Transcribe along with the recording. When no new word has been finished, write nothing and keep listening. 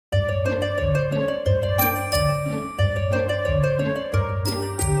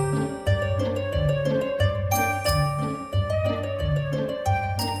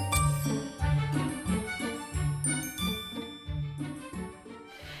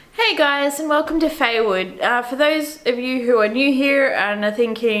Hey guys, and welcome to Faewood. For those of you who are new here and are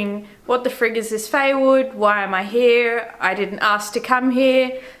thinking, what the frig is this Faewood? Why am I here? I didn't ask to come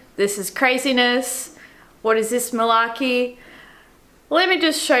here. This is craziness. What is this malarkey? Let me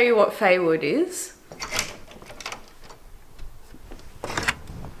just show you what Faewood is.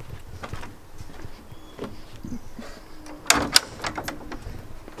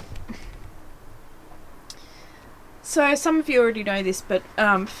 So some of you already know this, but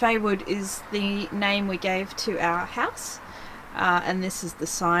Faewood is the name we gave to our house, and this is the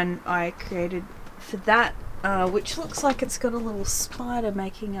sign I created for that, which looks like it's got a little spider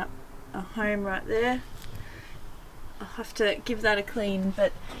making up a home right there. I'll have to give that a clean,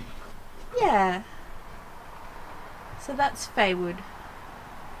 but yeah. So that's Faewood.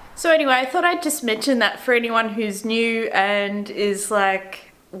 So anyway, I thought I'd just mention that for anyone who's new and is like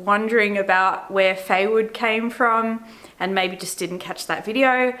wondering about where Faewood came from and maybe just didn't catch that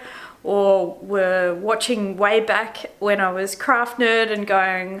video, or were watching way back when I was craft nerd and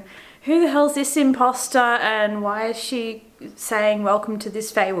going, who the hell's this imposter and why is she saying welcome to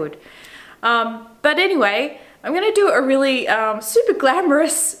this Faewood? But anyway, I'm gonna do a really super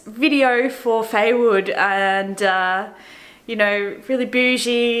glamorous video for Faewood and you know, really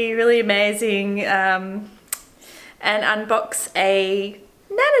bougie, really amazing, and unbox a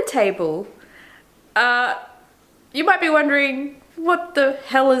nana table. You might be wondering, what the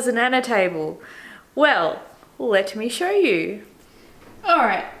hell is a nana table? Well, let me show you.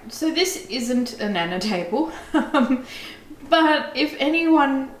 Alright, so this isn't a nana table, but if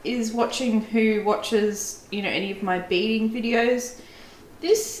anyone is watching who watches, you know, any of my beading videos,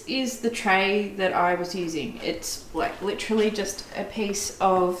 this is the tray that I was using. It's like literally just a piece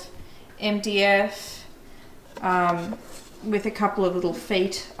of MDF, with a couple of little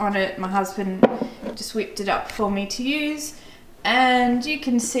feet on it. My husband just whipped it up for me to use, and you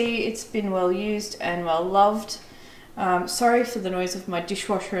can see it's been well used and well loved. Sorry for the noise of my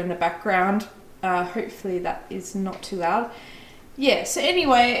dishwasher in the background. Hopefully that is not too loud. Yeah, so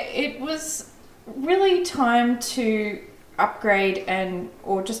anyway, it was really time to upgrade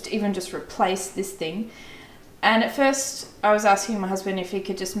or just even just replace this thing. And at first I was asking my husband if he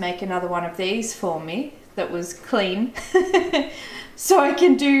could just make another one of these for me that was clean so I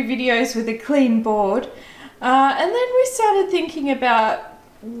can do videos with a clean board, and then we started thinking about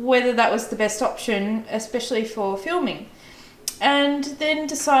whether that was the best option, especially for filming, and then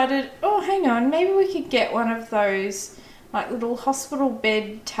decided, oh hang on, maybe we could get one of those like little hospital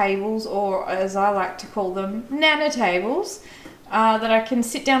bed tables, or as I like to call them, nana tables, that I can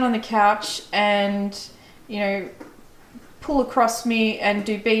sit down on the couch and, you know, pull across me and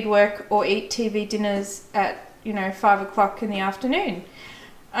do beadwork or eat TV dinners at, you know, 5 o'clock in the afternoon.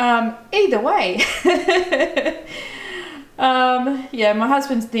 Either way. Yeah, my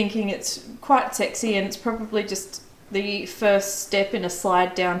husband's thinking it's quite sexy and it's probably just the first step in a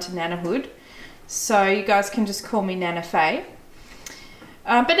slide down to nanahood. So you guys can just call me Nana Fae.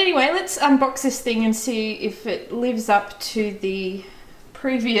 But anyway, let's unbox this thing and see if it lives up to the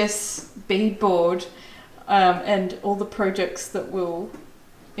previous beadboard and all the projects that will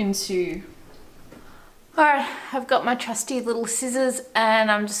ensue. Alright, I've got my trusty little scissors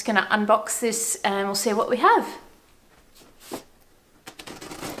and I'm just going to unbox this and we'll see what we have.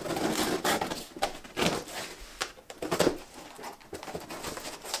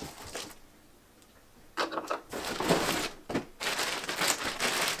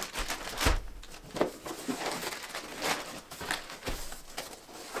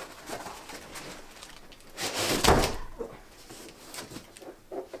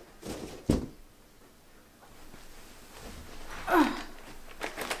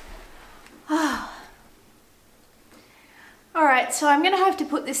 Alright, so I'm going to have to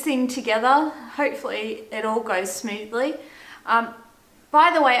put this thing together. Hopefully it all goes smoothly.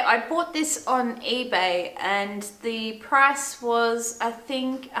 By the way, I bought this on eBay and the price was, I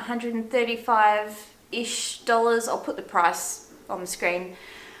think, $135-ish. I'll put the price on the screen,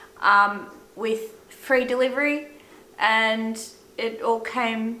 with free delivery, and it all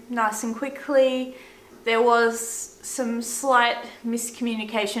came nice and quickly. There was some slight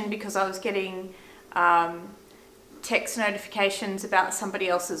miscommunication because I was getting text notifications about somebody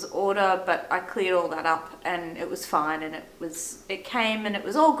else's order, but I cleared all that up and it was fine, and it came and it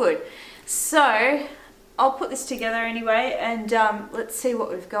was all good. So I'll put this together anyway, and let's see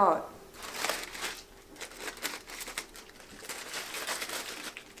what we've got.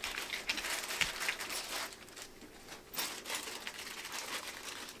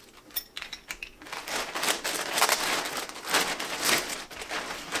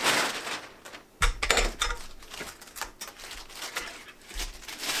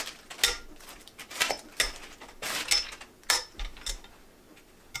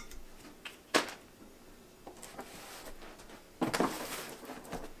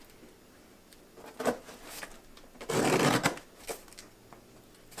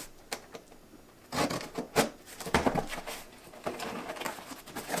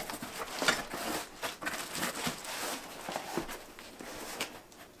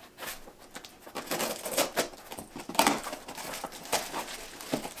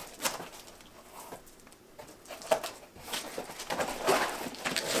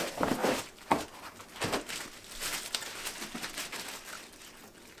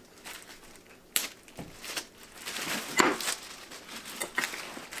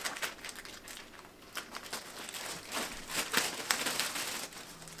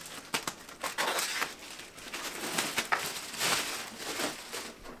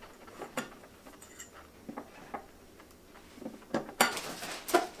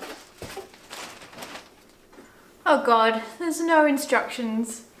 Oh God, there's no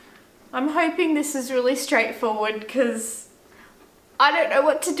instructions. I'm hoping this is really straightforward because I don't know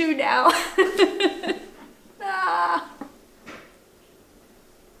what to do now. Ah.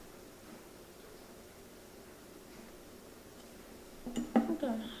 What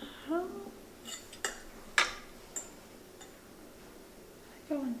the hell?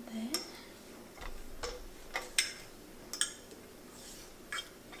 Go in there.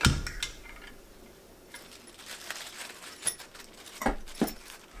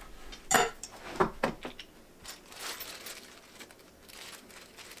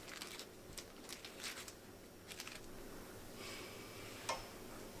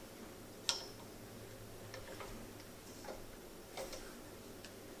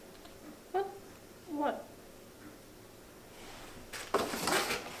 What?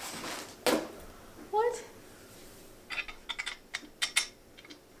 What?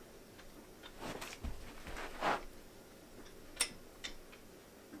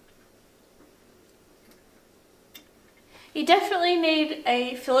 You definitely need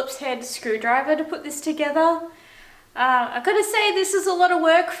a Phillips head screwdriver to put this together. I've got to say this is a lot of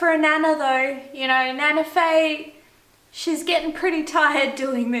work for a Nana though. You know, Nana Faye, she's getting pretty tired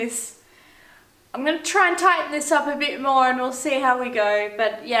doing this. I'm going to try and tighten this up a bit more and we'll see how we go.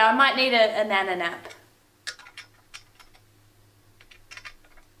 But yeah, I might need a Nana nap.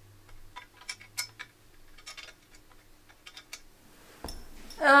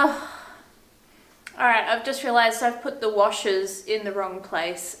 Alright, I've just realised I've put the washers in the wrong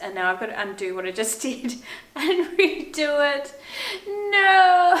place and now I've got to undo what I just did and redo it.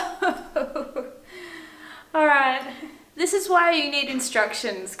 No! Alright, this is why you need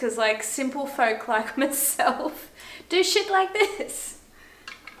instructions, because like simple folk like myself do shit like this.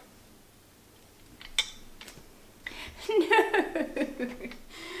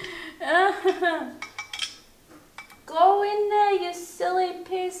 No! Go in there, you silly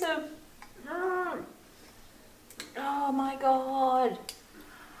piece of... Oh my god.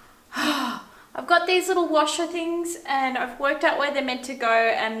 I've got these little washer things and I've worked out where they're meant to go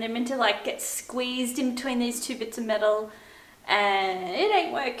and they're meant to like get squeezed in between these two bits of metal and it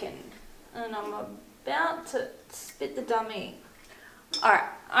ain't working. And I'm about to spit the dummy. Alright,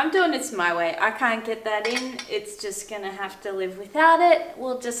 I'm doing this my way. I can't get that in. It's just gonna have to live without it.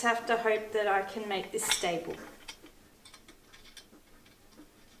 We'll just have to hope that I can make this stable.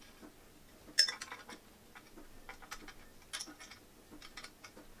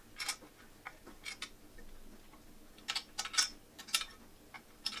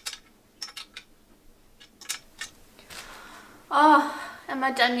 Oh, am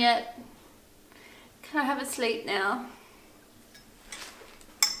I done yet? Can I have a sleep now?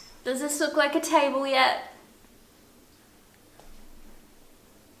 Does this look like a table yet?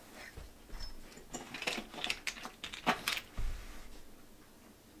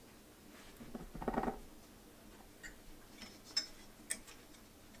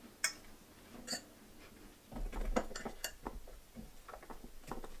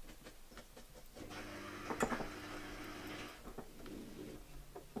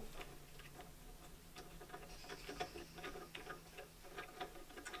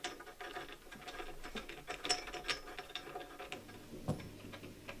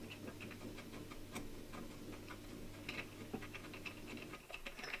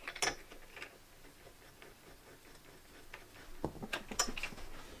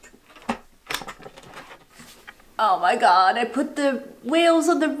 Oh my god, I put the wheels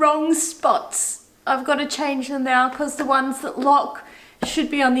on the wrong spots. I've got to change them now because the ones that lock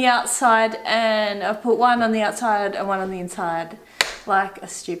should be on the outside and I've put one on the outside and one on the inside like a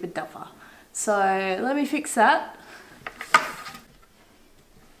stupid duffer. So let me fix that.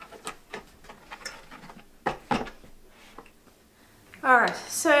 Alright,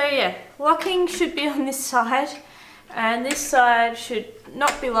 so yeah, locking should be on this side and this side should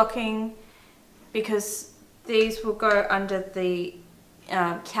not be locking because these will go under the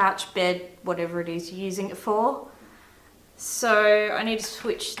couch, bed, whatever it is you're using it for. So I need to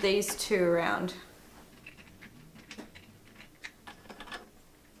switch these two around.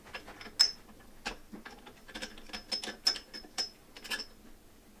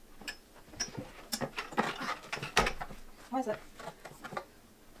 Why is that?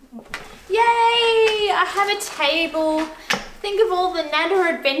 Yay! I have a table. Think of all the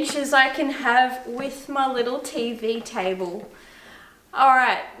Nana adventures I can have with my little TV table.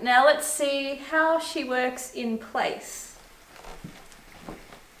 Alright, now let's see how she works in place.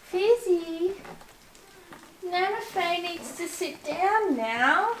 Fizzy, Nana Faye needs to sit down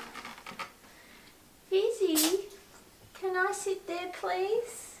now. Fizzy, can I sit there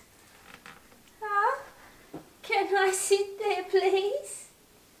please? Huh? Can I sit there, please?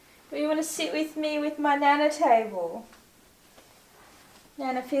 Or you want to sit with me with my Nana table?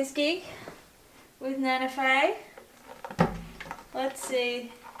 Nana Fizgig with Nana Faye. Let's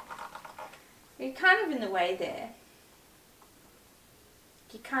see. You're kind of in the way there.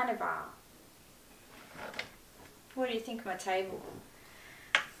 You kind of are. What do you think of my table?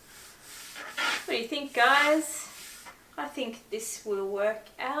 What do you think, guys? I think this will work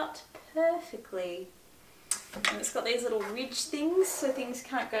out perfectly. And it's got these little ridge things so things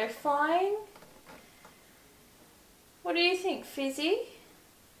can't go flying. What do you think, Fizzy?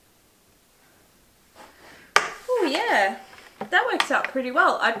 Oh yeah, that works out pretty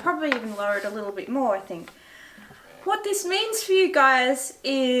well. I'd probably even lower it a little bit more, I think. What this means for you guys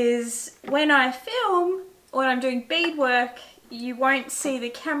is when I film, when I'm doing beadwork, you won't see the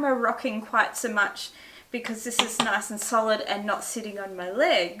camera rocking quite so much because this is nice and solid and not sitting on my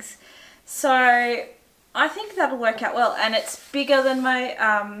legs. So I think that'll work out well, and it's bigger than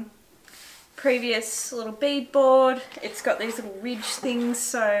my previous little bead board. It's got these little ridge things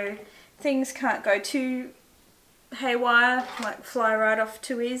so things can't go too haywire, like fly right off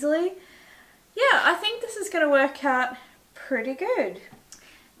too easily. Yeah, I think this is going to work out pretty good.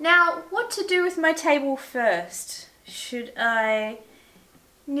 Now, what to do with my table first? Should I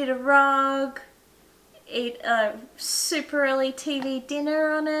knit a rug, eat a super early TV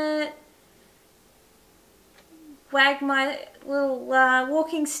dinner on it, wag my little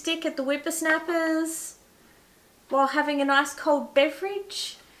walking stick at the whippersnappers while having a nice cold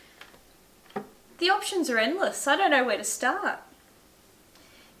beverage? The options are endless. I don't know where to start.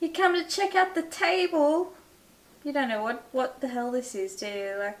 You come to check out the table. You don't know what the hell this is, do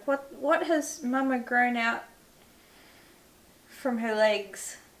you? Like, what has Mama grown out from her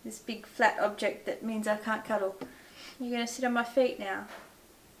legs? This big flat object that means I can't cuddle. You're going to sit on my feet now.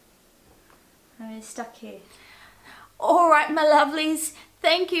 I'm stuck here. Alright, my lovelies.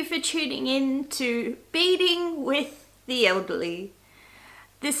 Thank you for tuning in to Beading with the Elderly.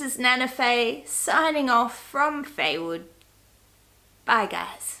 This is Nana Faye signing off from Faewood. Bye,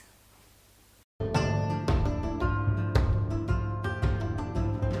 guys.